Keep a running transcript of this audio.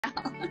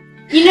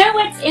You know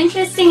what's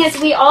interesting is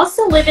we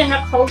also live in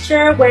a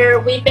culture where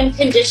we've been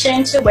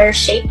conditioned to wear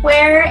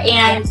shapewear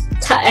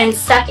and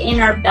suck in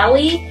our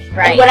belly.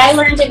 Right. And what I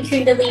learned in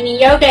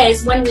Kundalini Yoga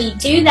is when we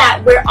do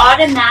that, we're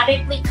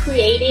automatically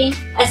creating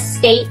a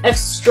state of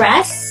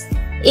stress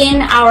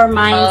in our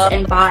minds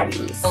and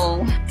bodies.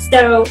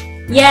 So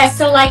yeah,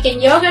 so like in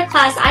yoga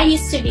class, I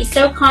used to be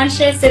so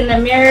conscious in the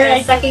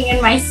mirror, sucking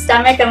in my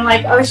stomach. I'm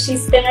like, oh,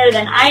 she's thinner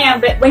than I am.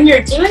 But when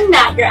you're doing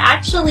that, you're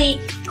actually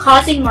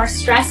causing more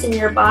stress in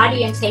your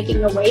body and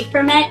taking away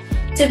from it.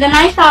 So then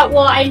I thought,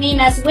 well, I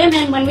mean, as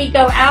women, when we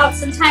go out,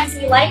 sometimes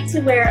we like to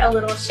wear a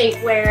little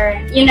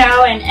shapewear, you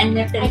know, and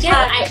nip and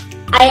tuck.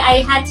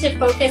 I had to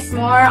focus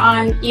more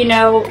on, you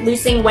know,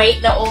 losing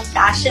weight the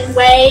old-fashioned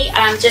way,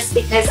 just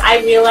because I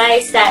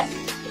realized that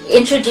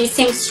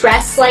introducing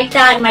stress like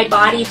that in my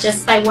body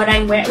just by what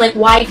I'm wearing, like,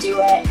 why do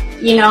it?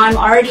 You know, I'm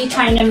already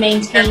trying to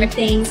maintain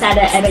things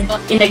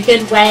in a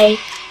good way.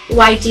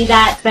 Why do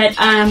that? But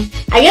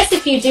I guess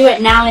if you do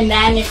it now and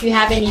then, if you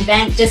have an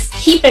event, just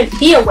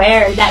be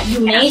aware that you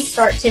may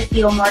start to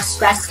feel more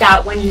stressed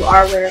out when you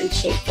are wearing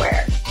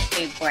shapewear.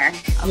 Shapewear.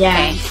 Okay.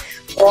 Yeah.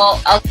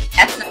 Well,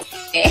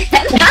 definitely.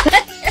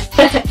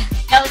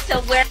 No,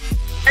 so wear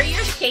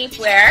your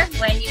shapewear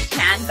when you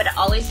can, but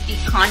always be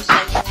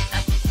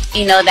conscious,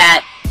 you know,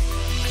 that,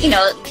 you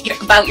know,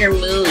 about your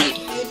mood.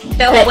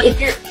 So what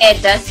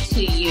it does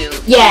to you.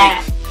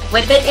 Yeah.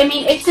 But I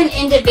mean, it's an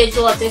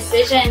individual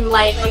decision.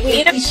 Like,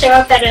 if we show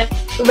up at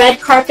a red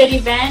carpet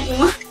event, we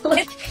want to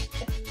look